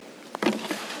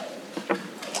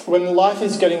when life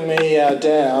is getting me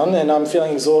down and I'm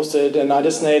feeling exhausted and I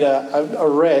just need a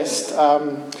rest,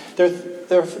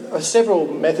 there are several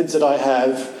methods that I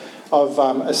have of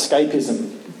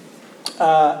escapism.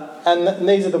 And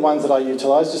these are the ones that I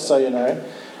utilise, just so you know.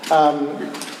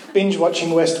 Binge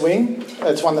watching West Wing,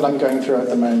 it's one that I'm going through at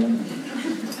the moment.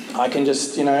 I can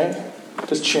just tune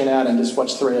out and just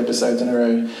watch 3 episodes in a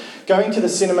row. Going to the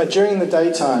cinema during the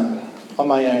daytime on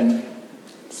my own,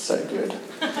 so good.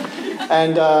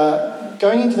 And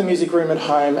going into the music room at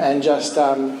home and just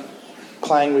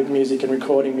playing with music and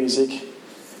recording music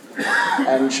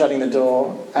and shutting the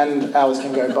door, and hours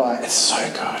can go by. It's so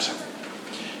good.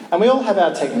 And we all have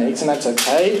our techniques, and that's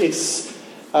okay.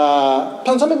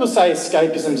 Some people say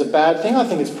escapism's a bad thing. I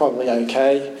think it's probably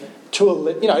okay to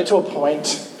a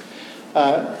point.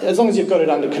 As long as you've got it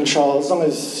under control, as long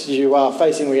as you are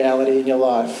facing reality in your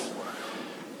life.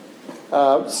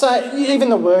 So even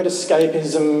the word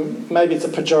escapism, maybe it's a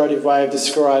pejorative way of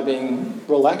describing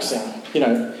relaxing.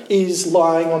 Is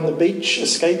lying on the beach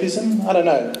escapism? I don't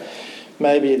know.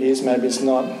 Maybe it is, maybe it's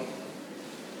not.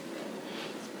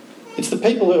 It's the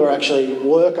people who are actually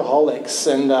workaholics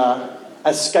and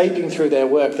escaping through their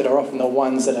work that are often the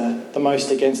ones that are the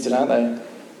most against it, aren't they?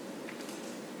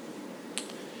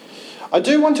 I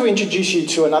do want to introduce you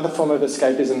to another form of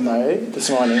escapism, though, this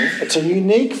morning. It's a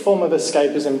unique form of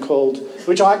escapism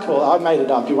I've made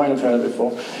it up, you won't have heard it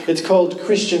before. It's called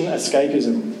Christian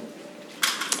escapism.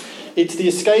 It's the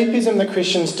escapism that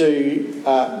Christians do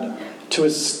to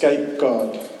escape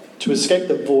God, to escape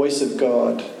the voice of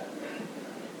God.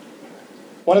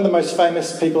 One of the most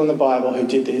famous people in the Bible who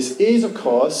did this is, of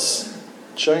course,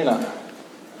 Jonah.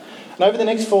 And over the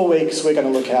next 4 weeks, we're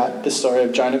going to look at the story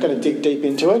of Jonah. We're going to dig deep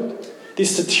into it.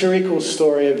 This satirical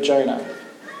story of Jonah.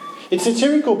 It's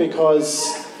satirical because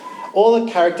all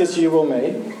the characters you will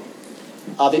meet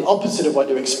are the opposite of what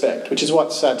you expect, which is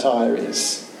what satire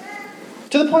is.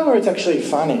 To the point where it's actually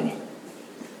funny.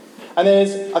 And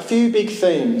there's a few big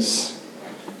themes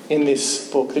in this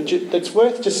book that's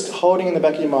worth just holding in the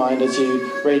back of your mind as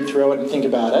you read through it and think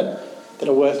about it, that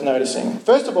are worth noticing.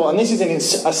 First of all, and this is in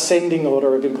ascending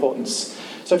order of importance.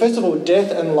 So first of all,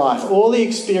 death and life. All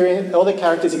the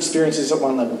characters' experiences at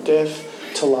one level. Death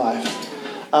to life.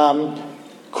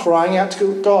 Crying out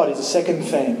to God is a second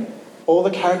theme. All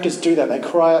the characters do that. They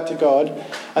cry out to God.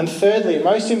 And thirdly,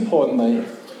 most importantly,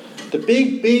 the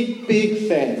big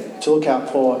thing to look out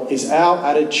for is our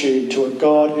attitude to a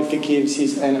God who forgives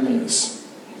his enemies.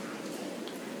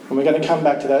 And we're going to come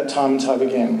back to that time and time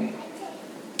again.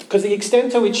 Because the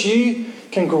extent to which you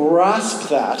can grasp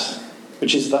that,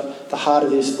 which is the heart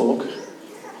of this book,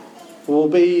 will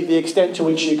be the extent to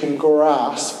which you can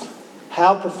grasp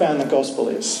how profound the gospel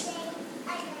is.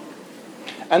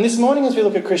 And this morning, as we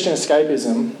look at Christian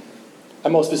escapism,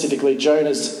 and more specifically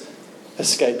Jonah's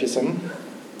escapism,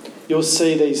 you'll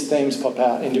see these themes pop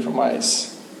out in different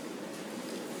ways.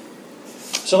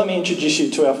 So let me introduce you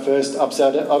to our first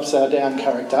upside down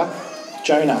character,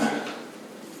 Jonah.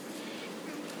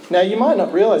 Now, you might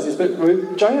not realise this,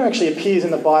 but Jonah actually appears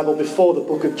in the Bible before the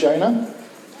book of Jonah.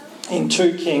 In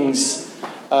 2 Kings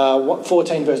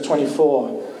 14, verse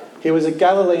 24. He was a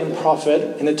Galilean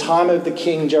prophet in the time of the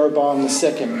king Jeroboam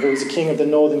II, who was the king of the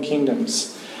northern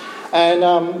kingdoms. And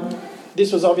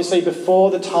this was obviously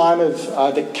before the time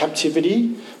of the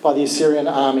captivity by the Assyrian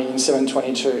army in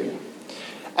 722.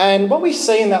 And what we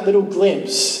see in that little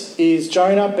glimpse is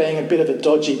Jonah being a bit of a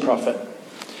dodgy prophet.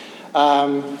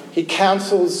 He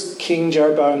counsels King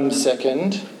Jeroboam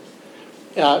II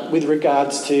with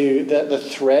regards to the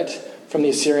threat from the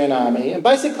Assyrian army. And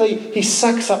basically, he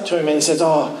sucks up to him and he says,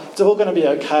 it's all going to be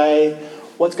okay.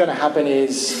 What's going to happen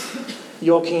is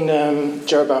your kingdom,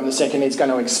 Jeroboam II, is going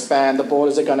to expand. The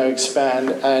borders are going to expand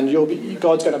and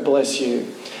God's going to bless you.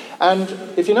 And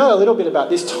if you know a little bit about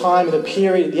this time, the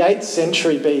period, the 8th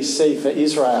century BC for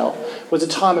Israel, was a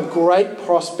time of great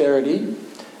prosperity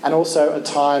and also a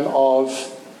time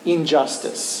of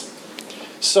injustice.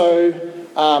 So,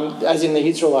 as in the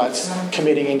Israelites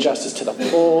committing injustice to the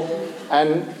poor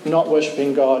and not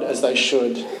worshipping God as they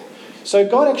should. So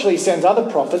God actually sends other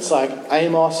prophets like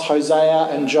Amos, Hosea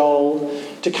and Joel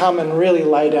to come and really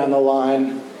lay down the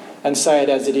line and say it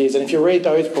as it is. And if you read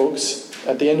those books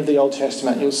at the end of the Old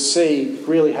Testament, you'll see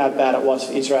really how bad it was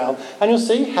for Israel. And you'll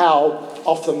see how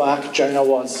off the mark Jonah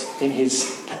was in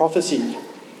his prophecy.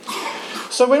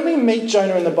 So when we meet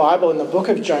Jonah in the Bible, in the book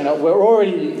of Jonah, we're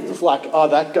already like,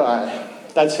 that guy.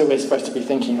 That's who we're supposed to be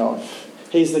thinking of.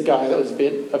 He's the guy that was a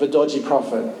bit of a dodgy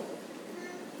prophet.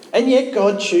 And yet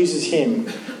God chooses him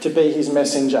to be his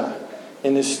messenger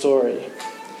in this story.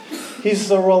 He's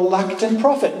the reluctant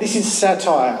prophet. This is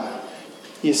satire.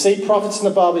 You see prophets in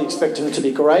the Bible, you expect them to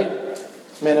be great,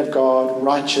 men of God,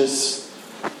 righteous,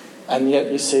 and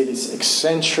yet you see this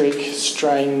eccentric,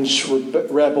 strange,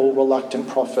 rebel, reluctant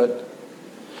prophet.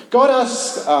 God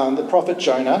asks the prophet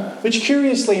Jonah, which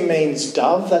curiously means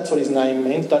dove, that's what his name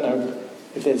means, don't know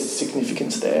if there's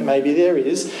significance there, maybe there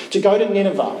is, to go to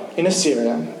Nineveh in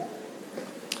Assyria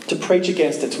to preach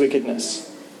against its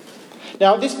wickedness.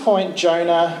 Now at this point,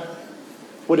 Jonah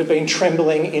would have been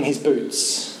trembling in his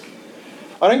boots.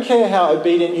 I don't care how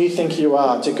obedient you think you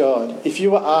are to God. If you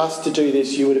were asked to do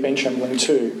this, you would have been trembling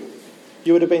too.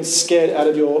 You would have been scared out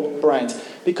of your brains.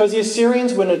 Because the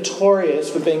Assyrians were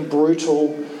notorious for being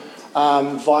brutal,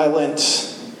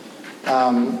 violent,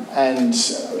 and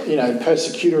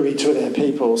persecutory to their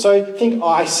people. So think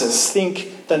ISIS,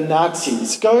 think the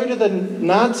Nazis. Go to the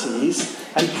Nazis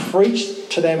and preach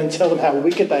to them and tell them how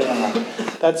wicked they are.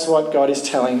 That's what God is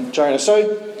telling Jonah.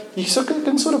 So you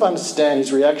can sort of understand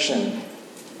his reaction.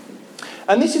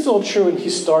 And this is all true and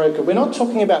historical. We're not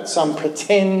talking about some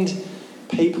pretend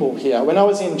people here. When I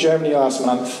was in Germany last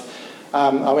month,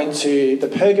 I went to the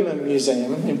Pergamon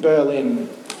Museum in Berlin,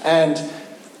 and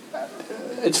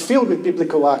it's filled with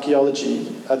biblical archaeology,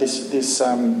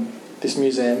 this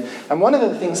museum. And one of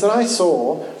the things that I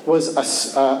saw was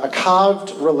a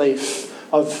carved relief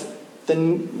of the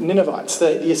Ninevites,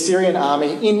 the Assyrian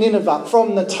army in Nineveh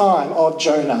from the time of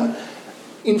Jonah,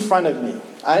 in front of me.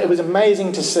 It was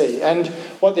amazing to see. And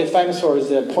what they're famous for is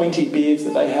their pointy beards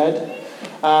that they had.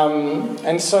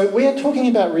 And so we are talking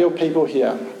about real people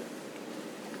here.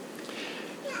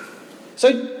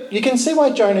 So you can see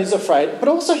why Jonah is afraid, but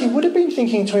also he would have been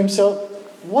thinking to himself,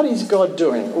 what is God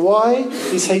doing? Why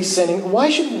is he sending?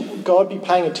 Why should God be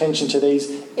paying attention to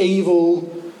these evil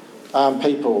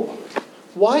people?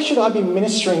 Why should I be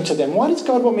ministering to them? Why does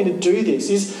God want me to do this?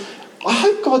 I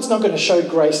hope God's not going to show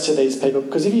grace to these people,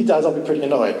 because if he does, I'll be pretty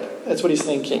annoyed. That's what he's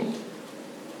thinking.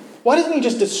 Why doesn't he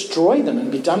just destroy them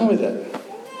and be done with it?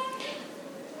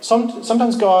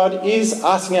 Sometimes God is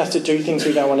asking us to do things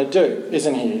we don't want to do,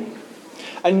 isn't he?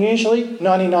 And usually,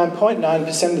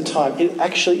 99.9% of the time, it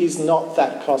actually is not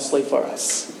that costly for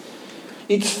us.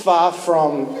 It's far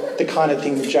from the kind of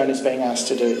thing that Jonah's being asked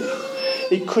to do.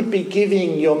 It could be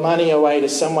giving your money away to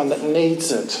someone that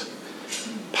needs it.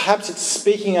 Perhaps it's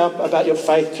speaking up about your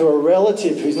faith to a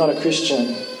relative who's not a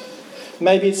Christian.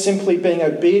 Maybe it's simply being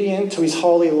obedient to his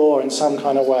holy law in some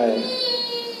kind of way.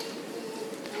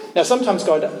 Now, sometimes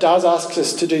God does ask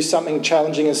us to do something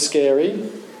challenging and scary,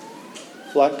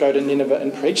 like go to Nineveh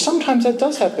and preach. Sometimes that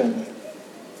does happen.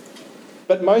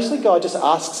 But mostly God just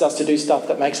asks us to do stuff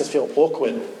that makes us feel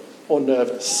awkward or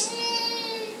nervous.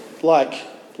 Like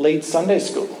lead Sunday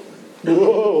school.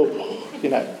 Whoa!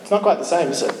 It's not quite the same,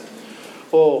 is it?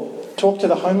 Or talk to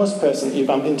the homeless person that you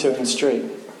bump into in the street.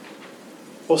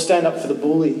 Or stand up for the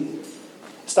bully.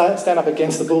 Stand up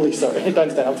against the bully, sorry.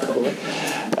 Don't stand up for the bully.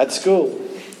 At school.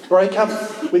 Break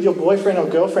up with your boyfriend or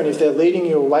girlfriend if they're leading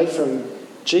you away from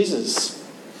Jesus.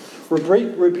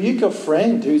 Rebuke your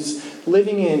friend who's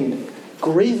living in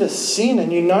grievous sin,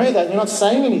 and you know that, and you're not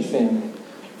saying anything.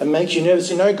 It makes you nervous.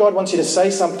 You know God wants you to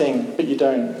say something, but you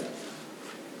don't.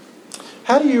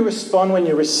 How do you respond when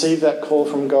you receive that call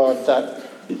from God,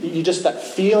 that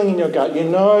feeling in your gut? You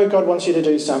know God wants you to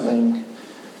do something.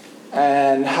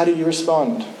 And how do you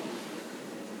respond?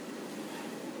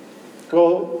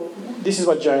 Well, this is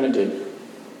what Jonah did.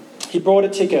 He bought a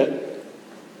ticket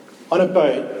on a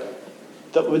boat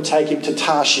that would take him to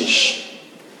Tarshish,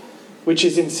 which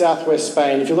is in southwest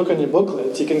Spain. If you look on your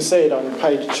booklets, you can see it on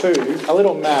page 2, a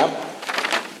little map,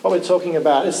 what we're talking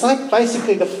about. It's like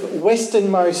basically the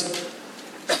westernmost,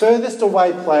 furthest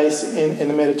away place in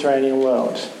the Mediterranean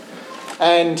world.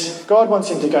 And God wants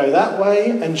him to go that way,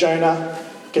 and Jonah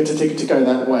gets a ticket to go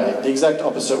that way, the exact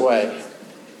opposite way.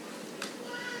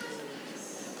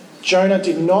 Jonah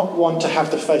did not want to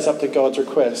have to face up to God's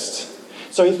request.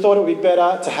 So he thought it would be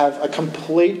better to have a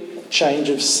complete change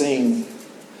of scene.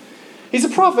 He's a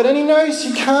prophet and he knows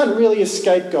he can't really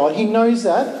escape God. He knows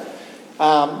that.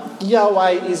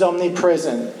 Yahweh is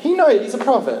omnipresent. He knows he's a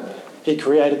prophet. He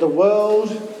created the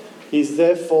world. He's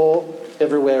therefore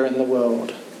everywhere in the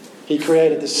world. He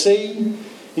created the sea.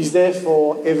 He's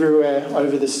therefore everywhere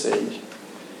over the sea.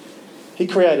 He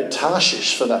created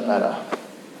Tarshish, for that matter.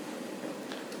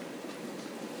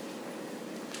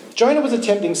 Jonah was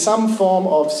attempting some form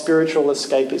of spiritual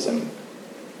escapism.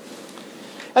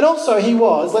 And also he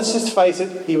was, let's just face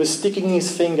it, he was sticking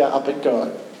his finger up at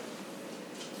God.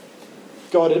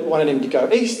 God wanted him to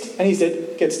go east, and he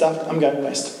said, get stuffed, I'm going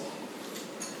west.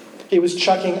 He was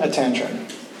chucking a tantrum.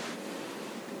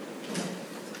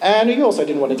 And he also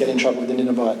didn't want to get in trouble with the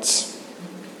Ninevites.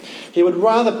 He would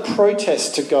rather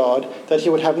protest to God that he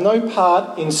would have no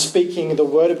part in speaking the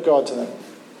word of God to them.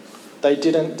 They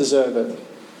didn't deserve it.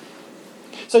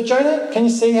 So Jonah, can you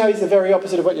see how he's the very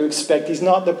opposite of what you expect? He's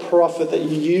not the prophet that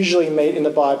you usually meet in the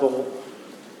Bible.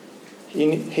 He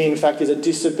in fact, is a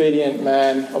disobedient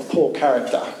man of poor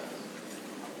character.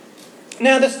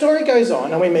 Now, the story goes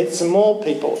on and we meet some more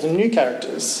people, some new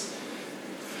characters.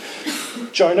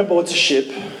 Jonah boards a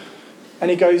ship and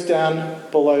he goes down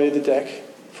below the deck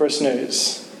for a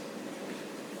snooze.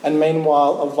 And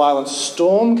meanwhile, a violent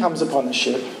storm comes upon the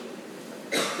ship.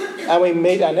 And we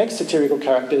meet our next satirical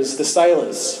characters, the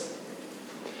sailors.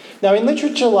 Now, in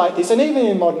literature like this, and even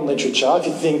in modern literature, if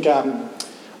you think,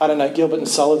 Gilbert and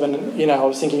Sullivan, I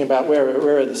was thinking about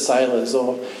where are the sailors?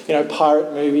 Or,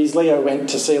 pirate movies. Leo went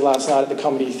to see last night at the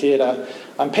Comedy Theatre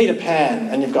Peter Pan,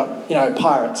 and you've got,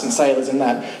 pirates and sailors and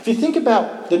that. If you think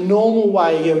about the normal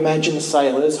way you imagine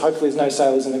sailors, hopefully there's no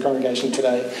sailors in the congregation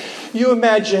today, you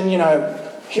imagine,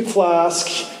 hip flask,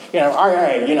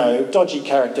 dodgy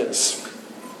characters.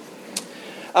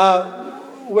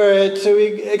 Were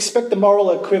to expect the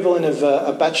moral equivalent of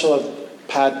a bachelor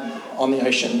pad on the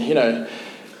ocean,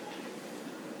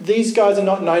 These guys are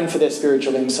not known for their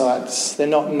spiritual insights. They're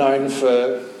not known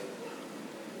for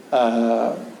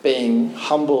being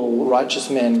humble, righteous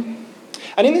men.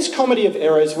 And in this comedy of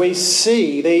errors, we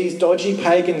see these dodgy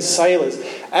pagan sailors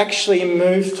actually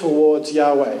move towards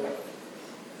Yahweh,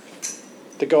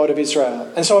 the God of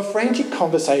Israel. And so a frantic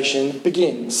conversation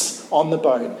begins on the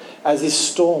boat as this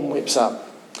storm whips up.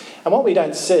 And what we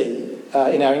don't see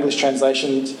in our English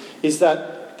translations is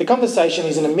that the conversation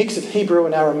is in a mix of Hebrew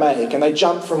and Aramaic, and they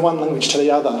jump from one language to the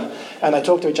other, and they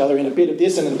talk to each other in a bit of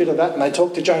this and a bit of that, and they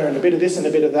talk to Jonah in a bit of this and a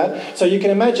bit of that. So you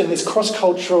can imagine this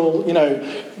cross-cultural,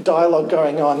 dialogue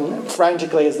going on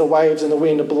frantically as the waves and the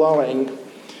wind are blowing.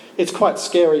 It's quite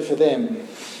scary for them.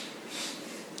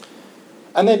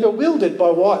 And they're bewildered by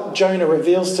what Jonah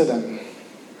reveals to them.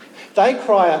 They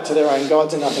cry out to their own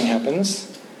gods and nothing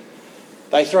happens.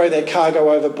 They throw their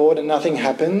cargo overboard and nothing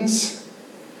happens.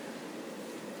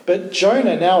 But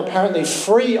Jonah, now apparently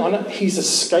free on his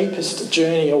escapist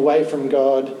journey away from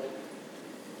God,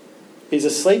 is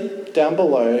asleep down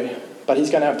below, but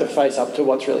he's going to have to face up to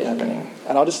what's really happening.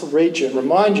 And I'll just read you and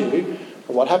remind you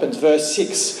of what happens. Verse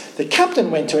 6, the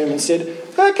captain went to him and said,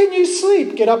 "How can you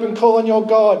sleep? Get up and call on your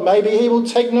God. Maybe he will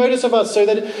take notice of us so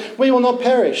that we will not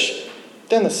perish."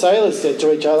 Then the sailors said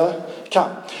to each other,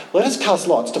 "Come, let us cast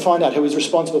lots to find out who is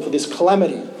responsible for this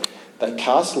calamity." They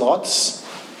cast lots,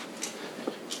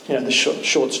 the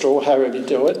short straw, however you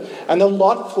do it, and the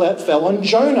lot fell on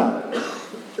Jonah.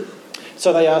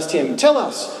 So they asked him, "Tell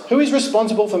us, who is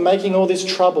responsible for making all this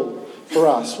trouble for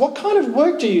us? What kind of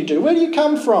work do you do? Where do you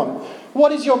come from?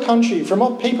 What is your country? From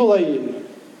what people are you?"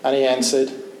 And he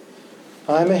answered,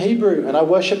 "I am a Hebrew, and I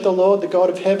worship the Lord, the God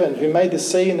of heaven, who made the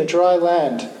sea and the dry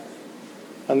land."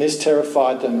 And this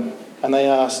terrified them, and they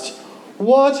asked,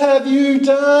 "What have you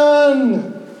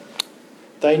done?"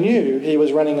 They knew he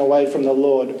was running away from the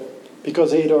Lord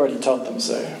because he had already told them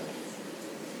so.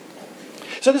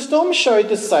 So the storm showed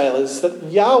the sailors that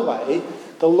Yahweh,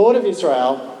 the Lord of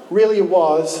Israel, really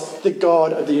was the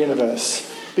God of the universe,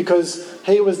 because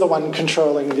he was the one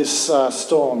controlling this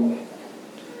storm.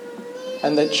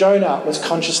 And that Jonah was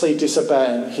consciously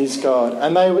disobeying his God.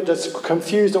 And they were just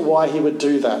confused at why he would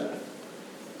do that.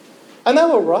 And they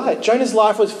were right. Jonah's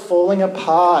life was falling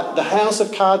apart. The house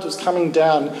of cards was coming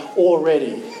down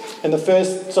already in the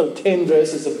first 10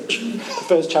 verses of the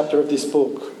first chapter of this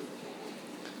book.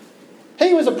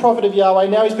 He was a prophet of Yahweh.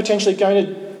 Now he's potentially going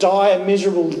to die a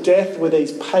miserable death with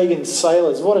these pagan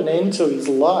sailors. What an end to his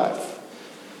life.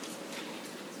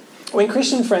 When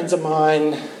Christian friends of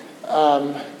mine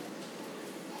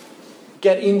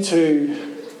get into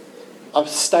a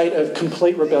state of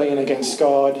complete rebellion against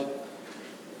God,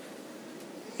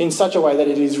 in such a way that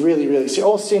it is really, really serious.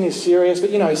 All sin is serious,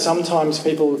 but sometimes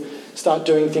people start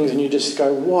doing things and you just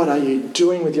go, what are you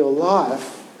doing with your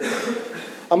life?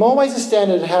 I'm always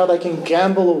astounded at how they can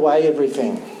gamble away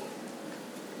everything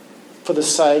for the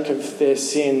sake of their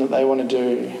sin that they want to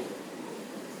do.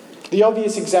 The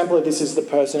obvious example of this is the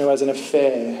person who has an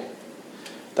affair.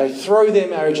 They throw their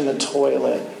marriage in the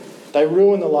toilet. They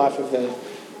ruin the life of their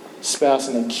spouse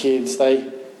and their kids. They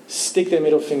stick their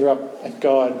middle finger up at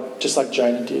God, just like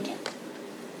Jonah did.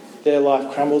 Their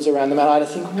life crumbles around them, and I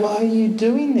think, why are you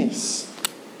doing this?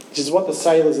 Which is what the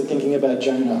sailors are thinking about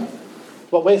Jonah.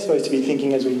 What we're supposed to be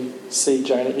thinking as we see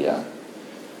Jonah here.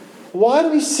 Why do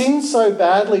we sin so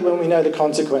badly when we know the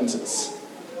consequences?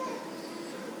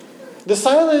 The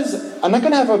sailors are not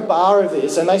going to have a bar of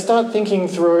this, and they start thinking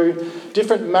through,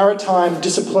 different maritime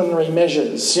disciplinary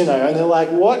measures, and they're like,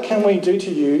 what can we do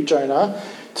to you, Jonah,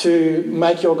 to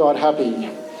make your God happy?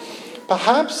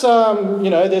 Perhaps,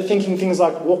 they're thinking things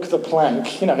like walk the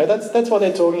plank. That's what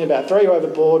they're talking about. Throw you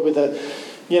overboard with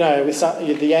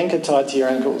the anchor tied to your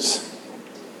ankles.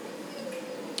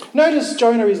 Notice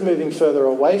Jonah is moving further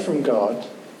away from God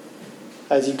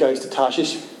as he goes to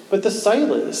Tarshish, but the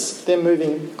sailors, they're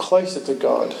moving closer to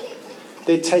God.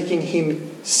 They're taking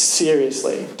him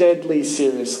seriously, deadly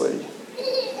seriously.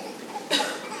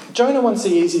 Jonah wants the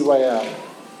easy way out.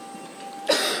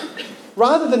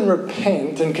 Rather than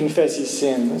repent and confess his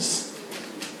sins,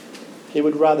 he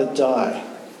would rather die.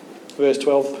 Verse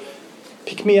 12,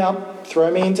 "Pick me up,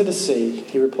 throw me into the sea,"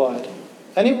 he replied,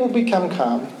 "and it will become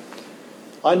calm.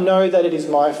 I know that it is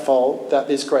my fault that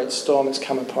this great storm has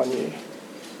come upon you."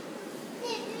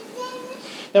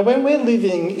 Now, when we're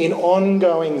living in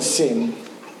ongoing sin,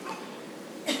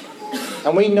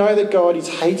 and we know that God is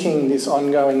hating this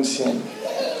ongoing sin,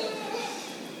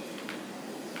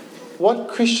 what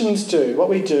Christians do, what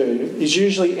we do, is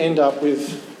usually end up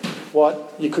with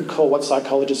what you could call, what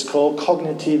psychologists call,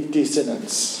 cognitive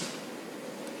dissonance.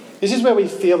 This is where we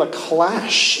feel a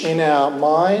clash in our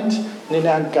mind and in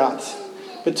our gut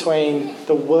between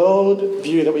the world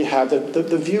view that we have,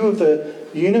 the view of the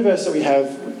universe that we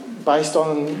have based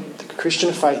on the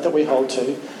Christian faith that we hold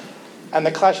to, and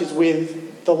the clash is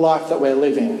with the life that we're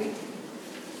living.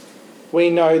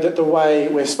 We know that the way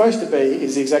we're supposed to be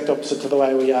is the exact opposite to the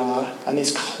way we are, and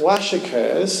this clash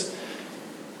occurs,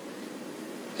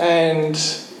 and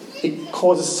it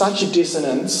causes such a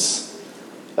dissonance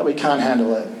that we can't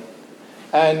handle it.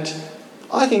 And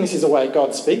I think this is the way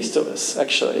God speaks to us,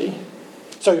 actually.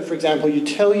 So, for example, you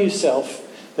tell yourself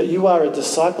that you are a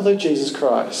disciple of Jesus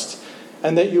Christ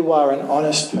and that you are an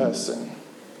honest person.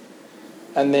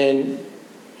 And then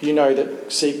you know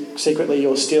that secretly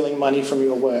you're stealing money from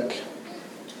your work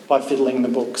by fiddling the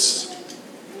books.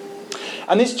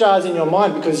 And this jars in your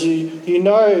mind because you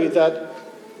know that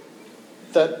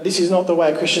this is not the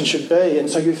way a Christian should be, and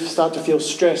so you start to feel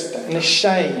stressed and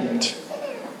ashamed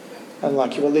and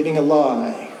like you are living a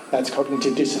lie. That's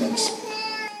cognitive dissonance.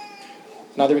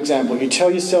 Another example, you tell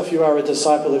yourself you are a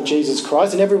disciple of Jesus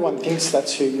Christ, and everyone thinks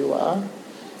that's who you are.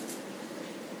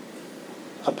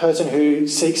 A person who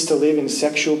seeks to live in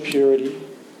sexual purity.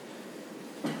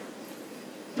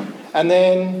 And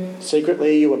then,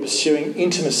 secretly, you are pursuing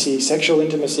intimacy, sexual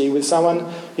intimacy, with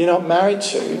someone you're not married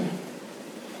to.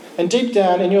 And deep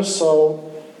down in your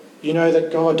soul, you know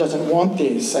that God doesn't want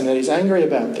this and that He's angry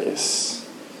about this.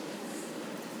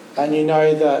 And you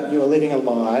know that you are living a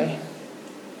lie.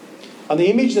 And the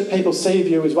image that people see of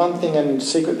you is one thing and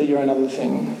secretly you're another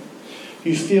thing.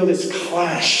 You feel this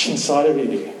clash inside of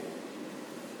you.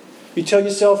 You tell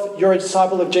yourself you're a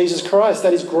disciple of Jesus Christ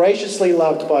that is graciously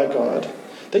loved by God,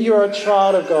 that you are a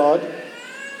child of God,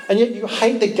 and yet you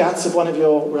hate the guts of one of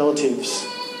your relatives,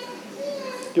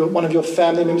 one of your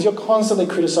family members. You're constantly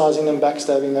criticising them,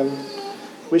 backstabbing them,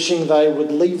 wishing they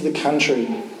would leave the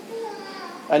country.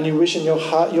 And you wish in your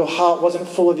heart wasn't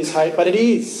full of this hate, but it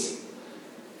is.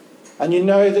 And you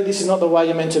know that this is not the way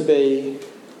you're meant to be.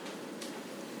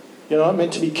 You're not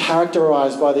meant to be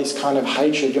characterised by this kind of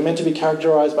hatred. You're meant to be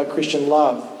characterised by Christian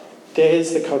love.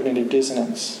 There's the cognitive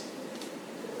dissonance.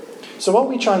 So what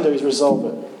we try and do is resolve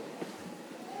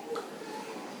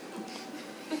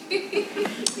it.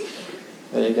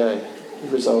 There you go.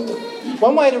 You've resolved it.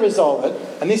 One way to resolve it,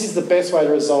 and this is the best way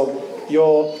to resolve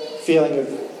your feeling of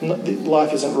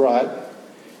life isn't right,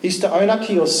 is to own up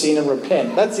to your sin and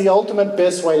repent. That's the ultimate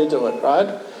best way to do it,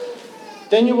 right?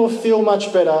 Then you will feel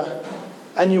much better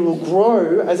and you will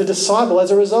grow as a disciple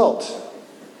as a result.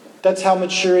 That's how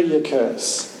maturity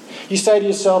occurs. You say to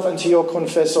yourself and to your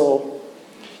confessor,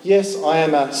 yes, I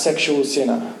am a sexual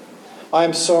sinner. I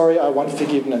am sorry, I want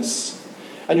forgiveness.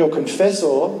 And your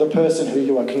confessor, the person who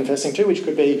you are confessing to, which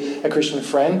could be a Christian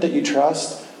friend that you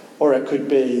trust, or it could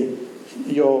be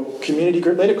your community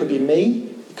group leader, it could be me,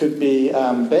 it could be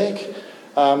Beck,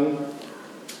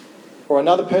 or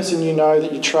another person you know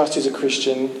that you trust who's a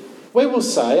Christian, we will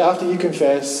say, after you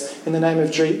confess, in the name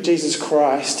of Jesus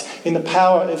Christ, in the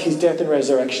power of His death and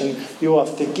resurrection, you are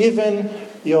forgiven,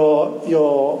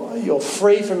 you're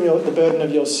free from the burden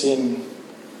of your sin.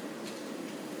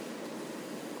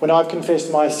 When I've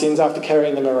confessed my sins after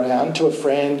carrying them around to a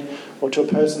friend or to a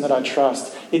person that I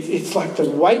trust, it's like the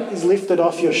weight is lifted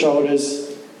off your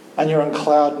shoulders and you're on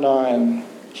cloud 9,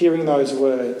 hearing those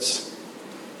words.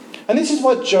 And this is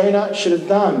what Jonah should have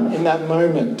done in that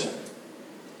moment.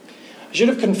 He should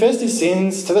have confessed his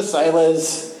sins to the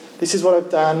sailors. This is what I've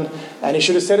done. And he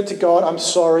should have said it to God, I'm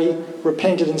sorry,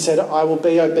 repented and said, I will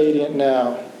be obedient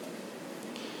now.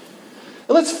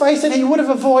 But let's face it, he would have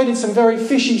avoided some very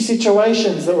fishy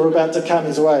situations that were about to come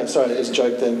his way. Sorry, there's a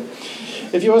joke there.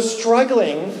 If you're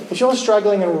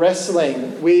struggling and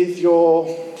wrestling with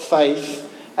your faith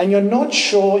and you're not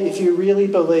sure if you really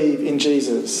believe in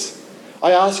Jesus,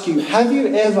 I ask you, have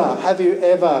you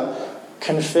ever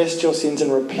confessed your sins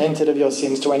and repented of your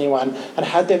sins to anyone and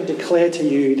had them declare to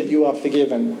you that you are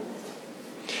forgiven?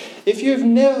 If you've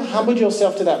never humbled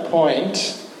yourself to that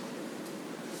point,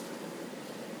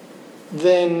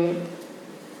 then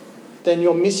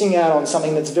you're missing out on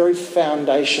something that's very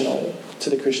foundational to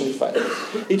the Christian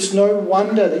faith. It's no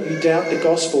wonder that you doubt the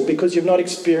gospel because you've not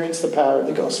experienced the power of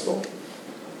the gospel.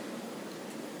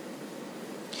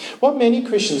 What many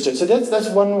Christians do, so that's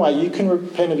one way you can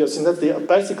repent of your sin. That's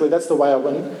the way I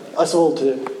want us all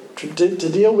to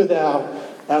deal with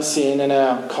our sin and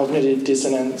our cognitive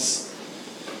dissonance.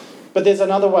 But there's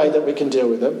another way that we can deal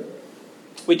with it,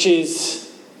 which is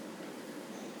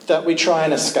that we try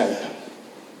and escape.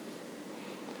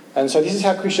 And so this is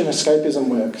how Christian escapism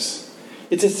works.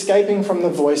 It's escaping from the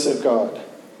voice of God.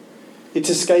 It's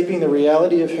escaping the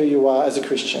reality of who you are as a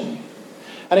Christian.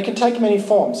 And it can take many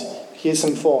forms. Here's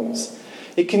some forms.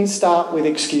 It can start with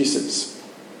excuses.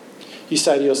 You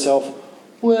say to yourself,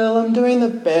 well, I'm doing the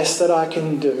best that I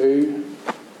can do.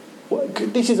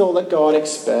 This is all that God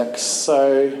expects,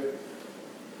 so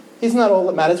isn't that all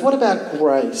that matters? What about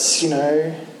grace,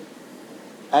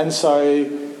 And so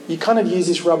you kind of use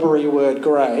this rubbery word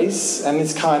grace, and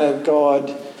this kind of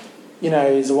God,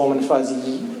 is a warm and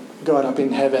fuzzy God up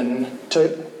in heaven,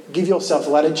 to give yourself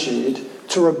latitude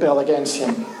to rebel against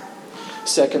him.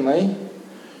 Secondly,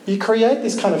 you create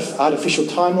this kind of artificial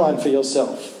timeline for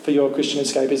yourself, for your Christian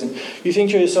escapism. You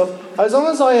think to yourself, as long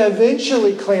as I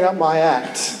eventually clean up my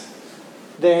act,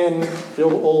 then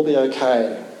it'll all be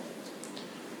okay.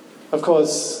 Of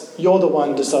course, you're the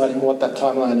one deciding what that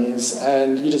timeline is,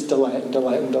 and you just delay it and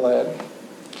delay it and delay it.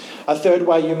 A third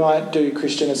way you might do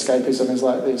Christian escapism is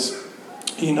like this.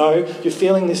 You're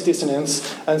feeling this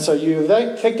dissonance, and so you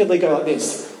effectively go like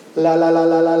this. La la la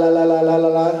la la la la la la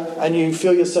la, and you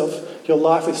fill your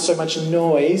life with so much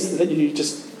noise that you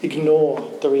just ignore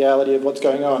the reality of what's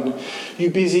going on. You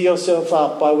busy yourself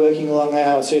up by working long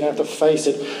hours so you don't have to face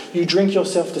it. You drink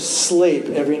yourself to sleep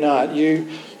every night. You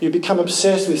become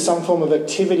obsessed with some form of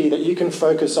activity that you can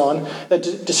focus on that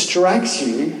distracts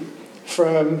you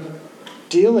from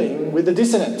dealing with the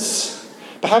dissonance.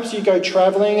 Perhaps you go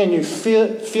travelling and you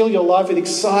fill your life with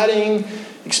exciting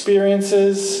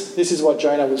experiences. This is what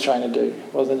Jonah was trying to do,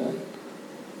 wasn't it?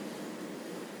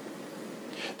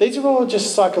 These are all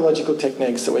just psychological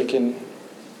techniques that we can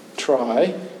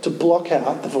try to block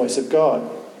out the voice of God.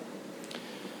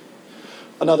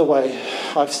 Another way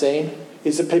I've seen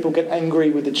is that people get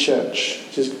angry with the church.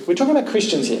 We're talking about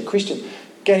Christians here. Christians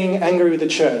getting angry with the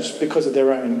church because of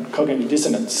their own cognitive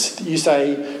dissonance. You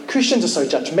say, Christians are so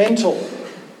judgmental.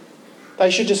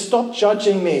 They should just stop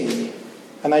judging me,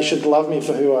 and they should love me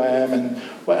for who I am and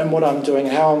what I'm doing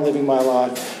and how I'm living my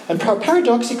life. And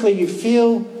paradoxically, you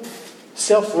feel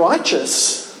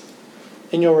self-righteous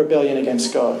in your rebellion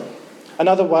against God.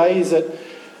 Another way is that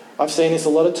I've seen this a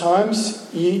lot of times.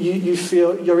 You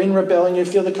feel you're in rebellion, you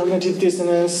feel the cognitive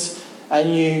dissonance,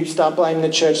 and you start blaming the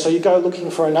church. So you go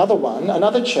looking for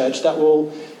another church that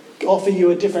will offer you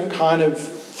a different kind of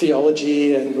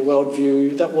theology and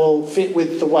worldview that will fit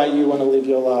with the way you want to live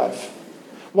your life.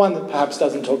 One that perhaps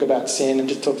doesn't talk about sin and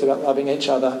just talks about loving each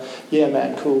other. Yeah,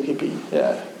 man, cool, hippie,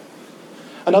 yeah.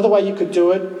 Another way you could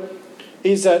do it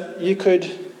is that you could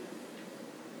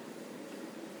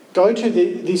go to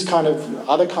this kind of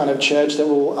other kind of church that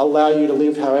will allow you to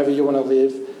live however you want to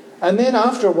live, and then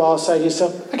after a while say to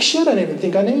yourself, actually, I don't even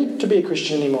think I need to be a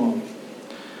Christian anymore.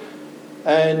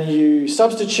 And you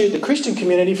substitute the Christian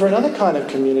community for another kind of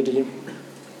community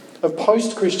of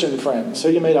post-Christian friends who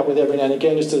you meet up with every now and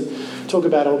again just to talk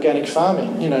about organic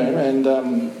farming, and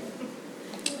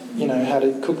how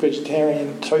to cook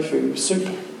vegetarian tofu soup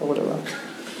or whatever.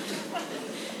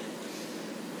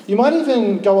 You might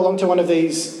even go along to one of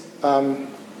these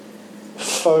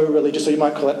faux religious, or you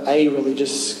might call it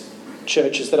a-religious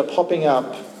churches that are popping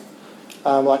up,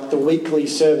 like the weekly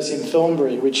service in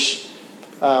Thornbury, which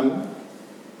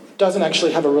doesn't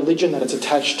actually have a religion that it's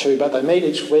attached to, but they meet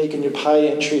each week and you pay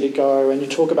entry to go, and you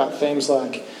talk about themes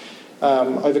like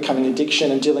overcoming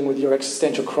addiction and dealing with your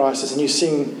existential crisis, and you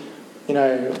sing,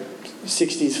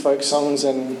 60s folk songs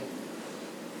and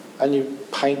you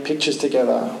paint pictures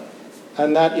together.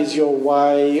 And that is your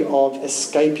way of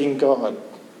escaping God.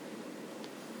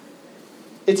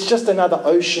 It's just another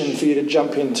ocean for you to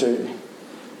jump into.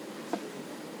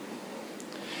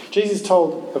 Jesus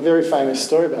told a very famous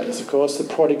story about this, of course, the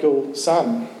prodigal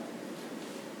son.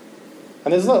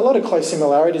 And there's a lot of close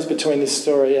similarities between this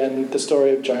story and the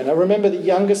story of Jonah. Remember the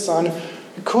younger son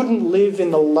who couldn't live in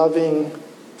the loving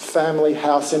family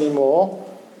house anymore.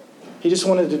 He just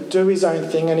wanted to do his own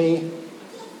thing, and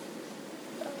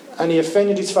he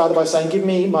offended his father by saying, "Give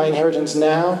me my inheritance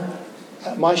now,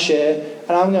 my share,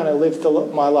 and I'm going to live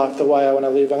my life the way I want to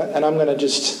live, and I'm going to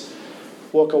just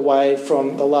walk away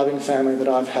from the loving family that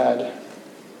I've had.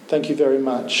 Thank you very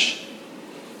much."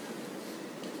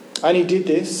 And he did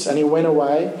this, and he went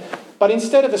away. But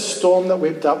instead of a storm that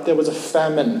whipped up, there was a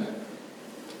famine.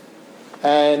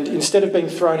 And instead of being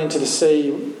thrown into the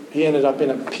sea, he ended up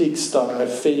in a pigsty,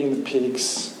 feeding the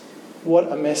pigs.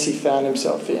 What a mess he found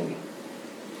himself in.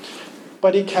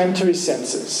 But he came to his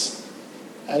senses,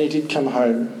 and he did come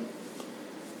home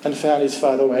and found his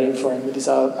father waiting for him with his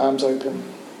arms open.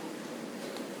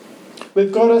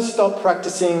 We've got to stop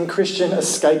practicing Christian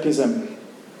escapism.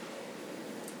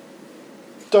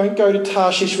 Don't go to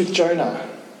Tarshish with Jonah.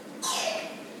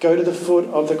 Go to the foot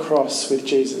of the cross with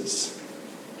Jesus.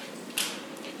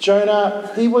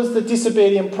 Jonah, he was the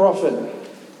disobedient prophet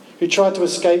who tried to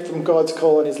escape from God's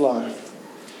call in his life.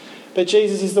 But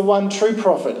Jesus is the one true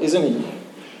prophet, isn't he?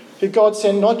 Who God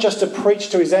sent not just to preach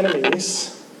to his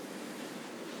enemies,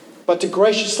 but to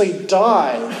graciously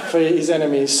die for his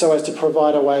enemies so as to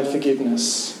provide a way of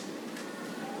forgiveness.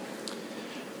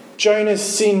 Jonah's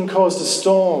sin caused a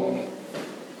storm.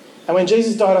 And when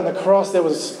Jesus died on the cross, there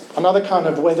was another kind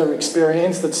of weather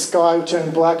experience. The sky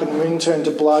turned black and wind turned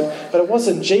to blood. But it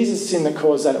wasn't Jesus' sin that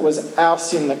caused that. It was our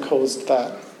sin that caused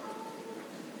that.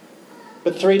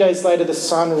 But 3 days later, the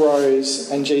sun rose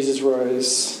and Jesus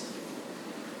rose.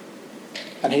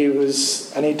 And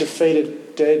he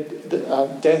defeated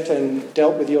death and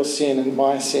dealt with your sin and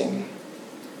my sin.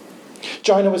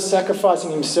 Jonah was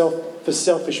sacrificing himself for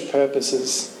selfish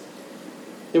purposes.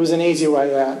 It was an easy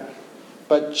way out.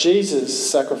 But Jesus'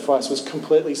 sacrifice was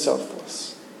completely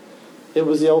selfless. It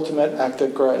was the ultimate act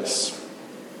of grace.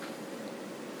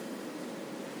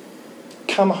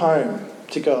 Come home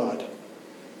to God.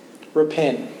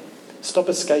 Repent. Stop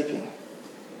escaping.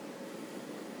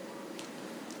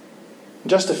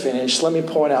 Just to finish, let me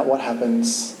point out what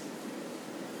happens.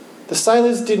 The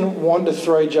sailors didn't want to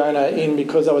throw Jonah in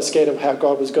because they were scared of how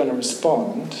God was going to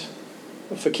respond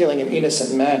for killing an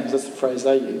innocent man. That's the phrase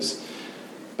they use.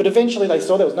 But eventually they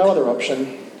saw there was no other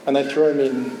option and they threw him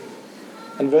in.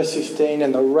 And verse 15,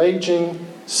 and the raging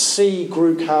sea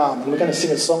grew calm. And we're going to sing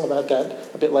a song about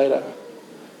that a bit later.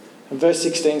 And verse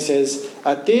 16 says,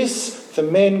 at this the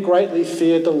men greatly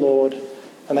feared the Lord,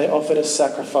 and they offered a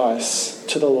sacrifice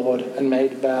to the Lord and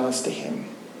made vows to him.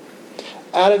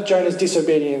 Out of Jonah's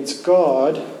disobedience,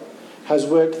 God has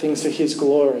worked things for his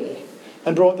glory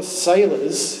and brought the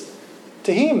sailors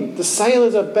to him. The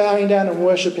sailors are bowing down and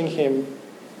worshipping him.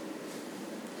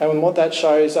 And what that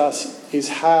shows us is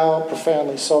how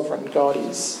profoundly sovereign God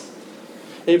is.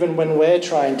 Even when we're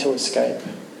trying to escape,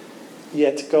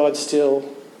 yet God still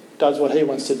does what he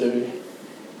wants to do.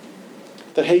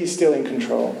 That he's still in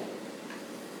control.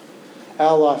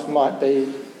 Our life might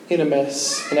be in a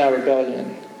mess in our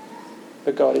rebellion,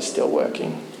 but God is still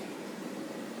working.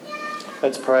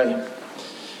 Let's pray.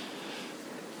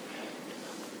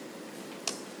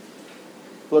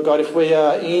 Lord God, if we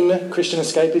are in Christian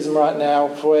escapism right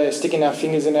now, if we're sticking our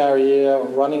fingers in our ear or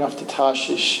running off to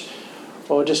Tarshish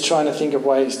or just trying to think of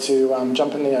ways to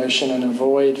jump in the ocean and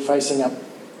avoid facing up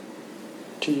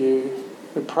to you,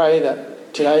 we pray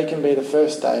that today can be the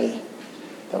first day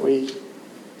that we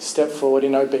step forward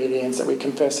in obedience, that we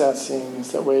confess our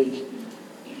sins, that we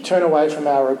turn away from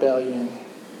our rebellion.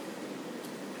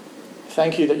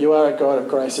 Thank you that you are a God of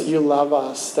grace, that you love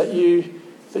us, that you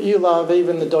love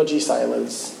even the dodgy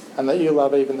sailors, and that you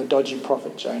love even the dodgy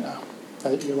prophet Jonah,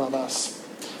 and that you love us.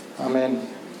 Amen.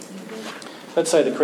 Let's say the